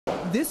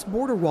This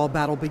border wall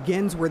battle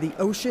begins where the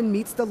ocean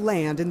meets the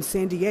land in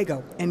San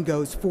Diego and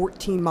goes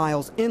 14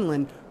 miles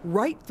inland,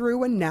 right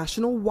through a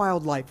national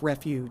wildlife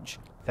refuge.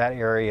 That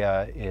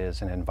area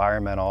is an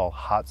environmental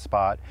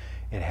hotspot.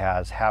 It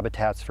has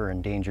habitats for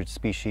endangered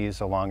species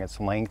along its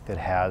length. It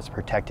has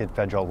protected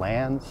federal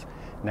lands,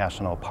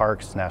 national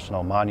parks,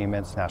 national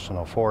monuments,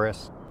 national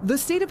forests. The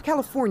state of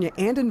California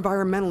and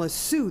environmentalists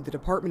sued the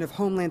Department of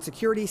Homeland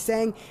Security,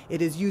 saying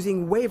it is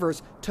using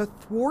waivers to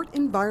thwart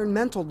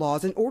environmental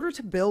laws in order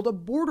to build a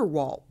border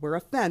wall where a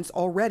fence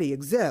already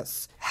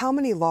exists. How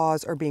many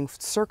laws are being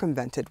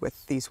circumvented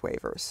with these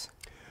waivers?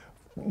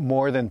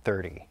 More than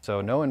 30.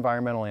 So no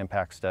environmental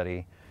impact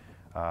study,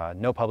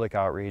 no public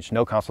outreach,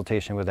 no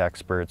consultation with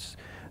experts,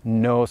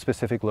 no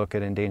specific look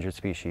at endangered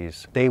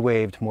species. They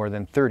waived more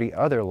than 30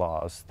 other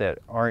laws that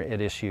aren't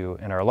at issue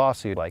in our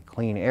lawsuit, like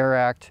Clean Air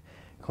Act,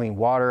 Clean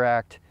Water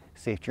Act,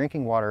 Safe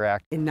Drinking Water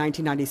Act. In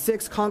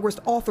 1996, Congress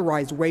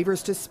authorized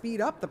waivers to speed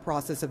up the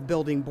process of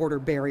building border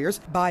barriers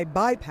by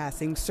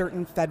bypassing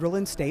certain federal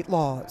and state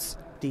laws.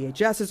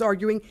 DHS is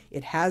arguing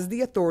it has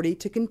the authority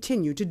to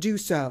continue to do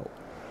so.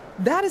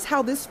 That is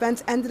how this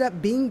fence ended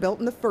up being built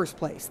in the first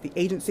place. The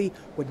agency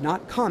would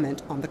not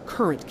comment on the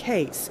current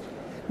case.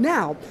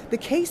 Now, the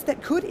case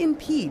that could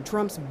impede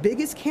Trump's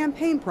biggest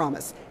campaign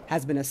promise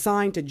has been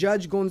assigned to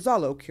Judge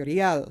Gonzalo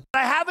Curiel.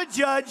 I have a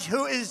judge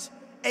who is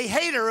a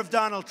hater of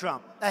Donald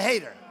Trump, a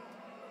hater.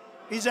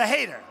 He's a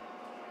hater.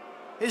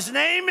 His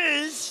name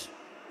is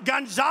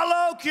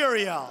Gonzalo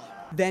Curiel.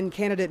 Then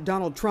candidate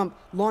Donald Trump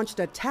launched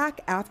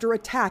attack after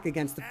attack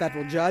against the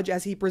federal judge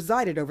as he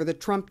presided over the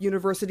Trump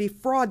University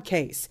fraud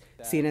case.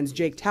 CNN's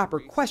Jake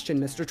Tapper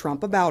questioned Mr.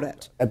 Trump about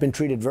it. I've been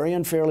treated very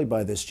unfairly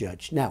by this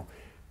judge. Now,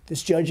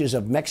 this judge is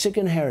of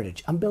Mexican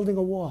heritage. I'm building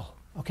a wall,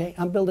 okay?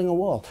 I'm building a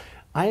wall.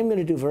 I am going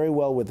to do very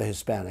well with the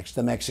Hispanics,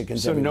 the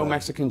Mexicans. So everybody. No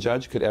Mexican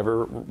judge could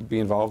ever be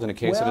involved in a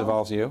case that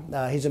involves you?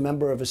 He's a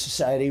member of a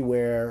society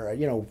where,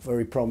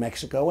 very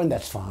pro-Mexico, and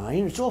that's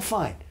fine. It's all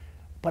fine.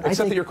 But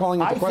Except that you're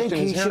calling into question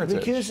his heritage. I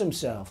think he should recuse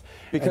himself.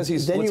 Because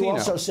he's Then Latino. you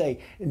also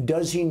say,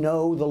 does he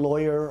know the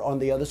lawyer on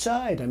the other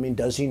side? I mean,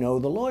 does he know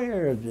the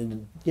lawyer?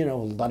 A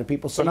lot of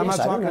people say But I'm yes,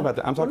 not talking about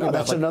that. I'm talking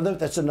about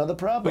that's another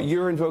problem. But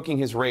you're invoking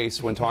his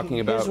race when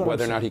talking about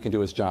whether or not he can do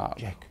his job.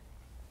 Jake,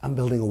 I'm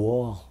building a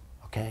wall,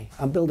 okay?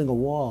 I'm building a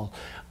wall.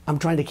 I'm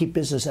trying to keep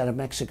business out of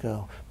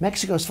Mexico.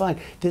 Mexico's fine.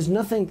 There's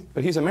nothing.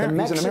 But he's American.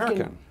 He's an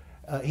American.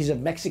 He's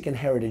of Mexican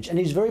heritage, and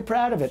he's very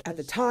proud of it. At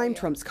the time,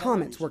 Trump's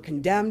comments were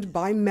condemned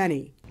by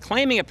many.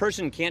 Claiming a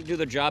person can't do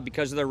the job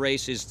because of their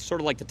race is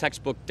sort of like the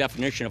textbook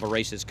definition of a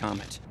racist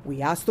comment.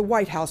 We asked the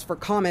White House for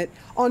comment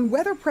on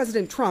whether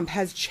President Trump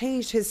has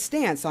changed his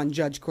stance on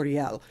Judge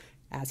Curiel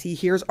as he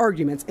hears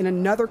arguments in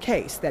another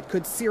case that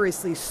could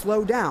seriously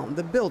slow down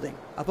the building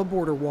of a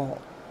border wall.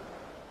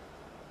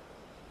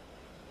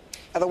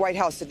 The White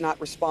House did not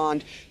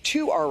respond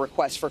to our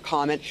request for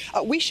comment.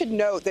 We should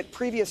note that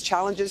previous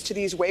challenges to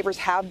these waivers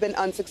have been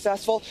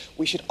unsuccessful.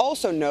 We should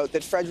also note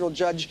that federal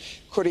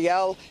Judge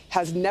Curiel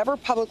has never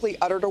publicly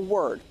uttered a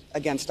word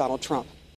against Donald Trump.